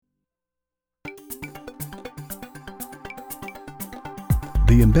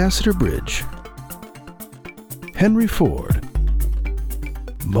The Ambassador Bridge, Henry Ford,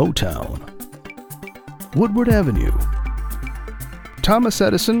 Motown, Woodward Avenue, Thomas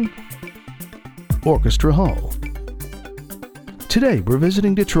Edison, Orchestra Hall. Today we're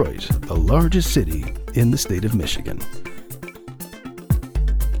visiting Detroit, the largest city in the state of Michigan.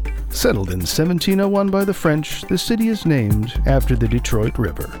 Settled in 1701 by the French, the city is named after the Detroit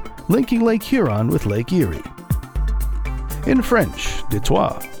River, linking Lake Huron with Lake Erie. In French,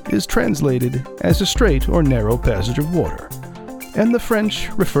 Detroit is translated as a straight or narrow passage of water, and the French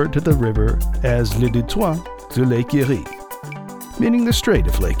referred to the river as Le Détroit de Lake Erie, meaning the Strait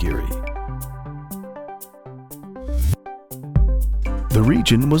of Lake Erie. The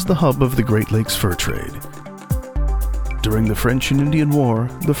region was the hub of the Great Lakes fur trade. During the French and Indian War,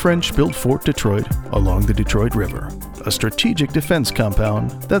 the French built Fort Detroit along the Detroit River, a strategic defense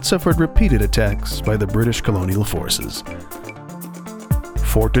compound that suffered repeated attacks by the British colonial forces.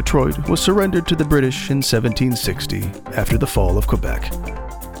 Fort Detroit was surrendered to the British in 1760 after the fall of Quebec.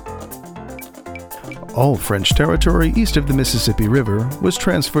 All French territory east of the Mississippi River was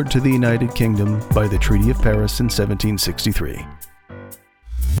transferred to the United Kingdom by the Treaty of Paris in 1763.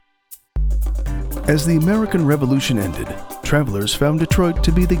 As the American Revolution ended, travelers found Detroit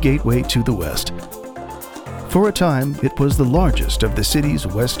to be the gateway to the West. For a time, it was the largest of the cities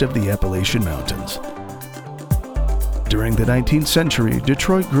west of the Appalachian Mountains. During the 19th century,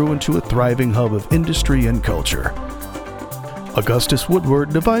 Detroit grew into a thriving hub of industry and culture. Augustus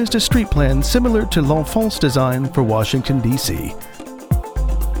Woodward devised a street plan similar to L'Enfant's design for Washington, D.C.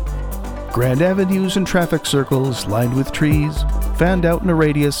 Grand avenues and traffic circles lined with trees fanned out in a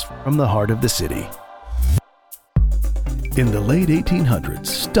radius from the heart of the city. In the late 1800s,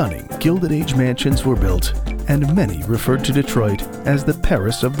 stunning Gilded Age mansions were built, and many referred to Detroit as the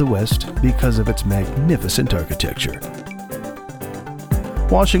Paris of the West because of its magnificent architecture.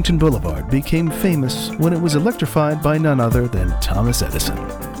 Washington Boulevard became famous when it was electrified by none other than Thomas Edison.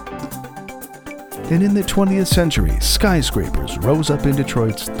 And in the 20th century, skyscrapers rose up in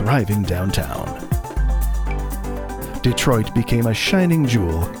Detroit's thriving downtown. Detroit became a shining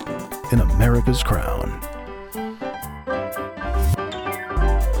jewel in America's crown.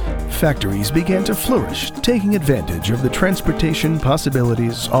 Factories began to flourish, taking advantage of the transportation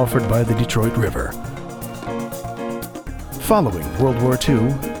possibilities offered by the Detroit River. Following World War II,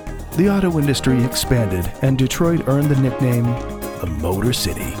 the auto industry expanded and Detroit earned the nickname the Motor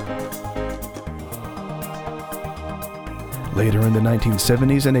City. Later in the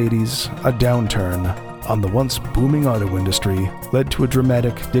 1970s and 80s, a downturn on the once booming auto industry led to a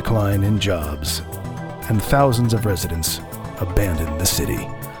dramatic decline in jobs, and thousands of residents abandoned the city.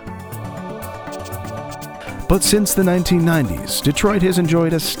 But since the 1990s, Detroit has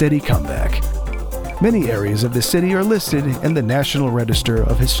enjoyed a steady comeback. Many areas of the city are listed in the National Register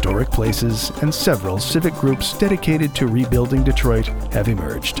of Historic Places, and several civic groups dedicated to rebuilding Detroit have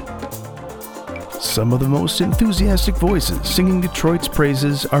emerged. Some of the most enthusiastic voices singing Detroit's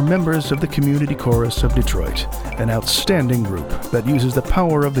praises are members of the Community Chorus of Detroit, an outstanding group that uses the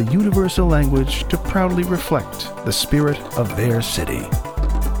power of the universal language to proudly reflect the spirit of their city.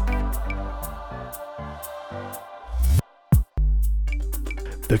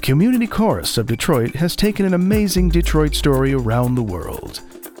 The Community Chorus of Detroit has taken an amazing Detroit story around the world.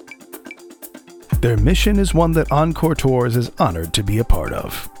 Their mission is one that Encore Tours is honored to be a part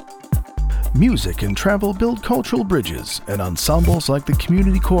of. Music and travel build cultural bridges, and ensembles like the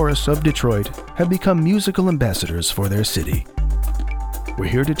Community Chorus of Detroit have become musical ambassadors for their city. We're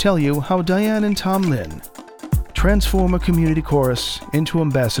here to tell you how Diane and Tom Lynn transform a community chorus into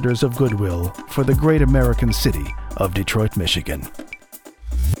ambassadors of goodwill for the great American city of Detroit, Michigan.